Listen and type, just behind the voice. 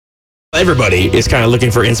Everybody is kind of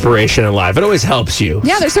looking for inspiration in life. It always helps you.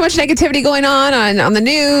 Yeah, there's so much negativity going on the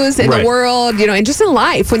news, in the world, and just in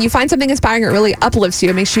life. When you find something inspiring, it really uplifts you.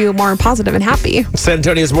 It makes you more positive and happy. San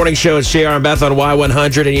Antonio's morning show is JR and Beth on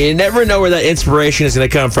Y100, and you never know where that inspiration is going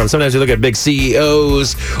to come from. Sometimes you look at big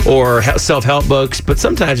CEOs or self-help books, but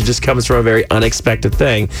sometimes it just comes from a very unexpected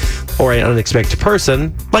thing or an unexpected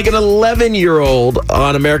person, like an 11-year-old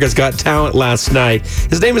on America's Got Talent last night.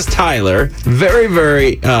 His name is Tyler. Very,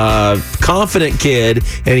 very confident kid,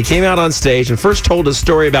 and he came out on stage and first told a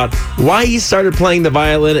story about why he started playing the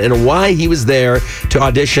violin and why he was there to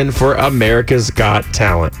audition for America's Got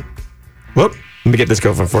Talent. Whoop, let me get this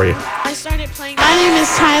going for you. I started playing. My name is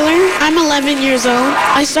Tyler. I'm 11 years old.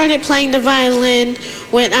 I started playing the violin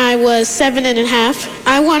when I was 7.5.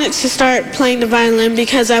 I wanted to start playing the violin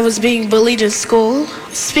because I was being bullied in school.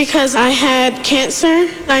 It's because I had cancer.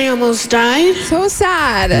 I almost died. So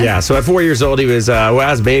sad. Yeah, so at 4 years old, he was,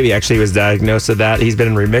 as a baby, actually, he was diagnosed with that. He's been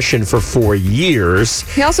in remission for 4 years.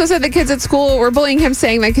 He also said the kids at school were bullying him,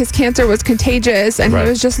 saying like his cancer was contagious, and he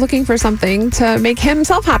was just looking for something to make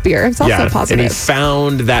himself happier, himself so positive. And he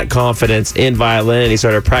found that confidence in violin, and he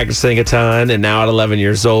started practicing a ton, and now at 11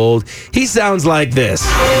 years old, he sounds like this.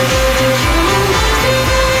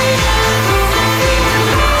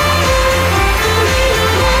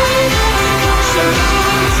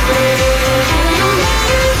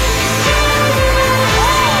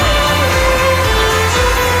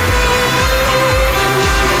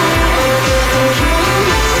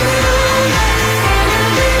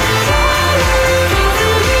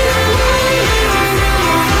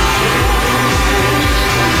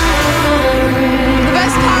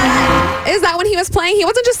 He was playing. He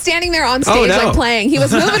wasn't just standing there on stage like playing. He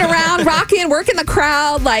was moving around, rocking, working the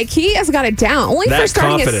crowd. Like, he has got it down. Only for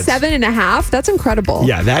starting at 7.5. That's incredible.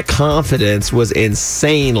 Yeah, that confidence was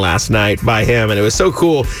insane last night by him, and it was so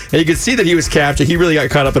cool. And you could see that he was captured. He really got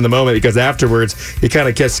caught up in the moment because afterwards he kind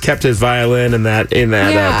of kept his violin in that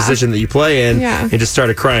position that you play in, and just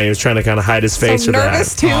started crying. He was trying to kind of hide his face for that.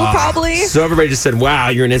 Nervous too, probably. So everybody just said, "Wow,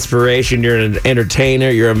 you're an inspiration. You're an entertainer.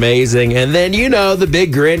 You're amazing." And then the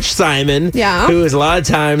big Grinch, Simon. Yeah. Who is a lot of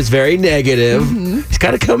times very negative. He's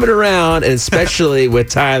kind of coming around, and especially with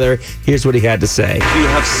Tyler, here's what he had to say. You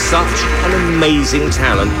have such an amazing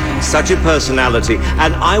talent, such a personality,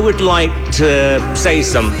 and I would like to say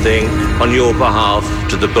something on your behalf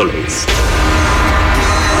to the bullies.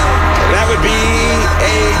 That would be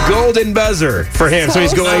a golden buzzer for him. So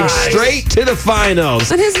he's going straight to the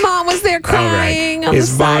finals. And his mom was there crying on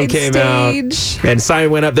his the mom side came stage. out, and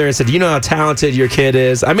Simon went up there and said, "You know how talented your kid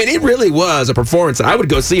is?" I mean, it really was a performance I would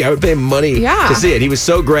go see. I would pay money to see it. He was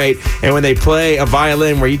so great. And when they play a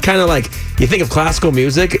violin where you kind of you think of classical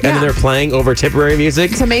music, and then they're playing over temporary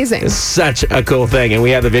music. It's amazing. It's such a cool thing. And we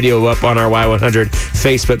have the video up on our Y100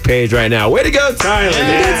 Facebook page right now. Way to go, Tyler.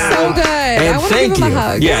 It's so good. And I want to give him a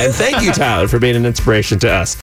hug. Yeah, and thank you, Tyler, for being an inspiration to us.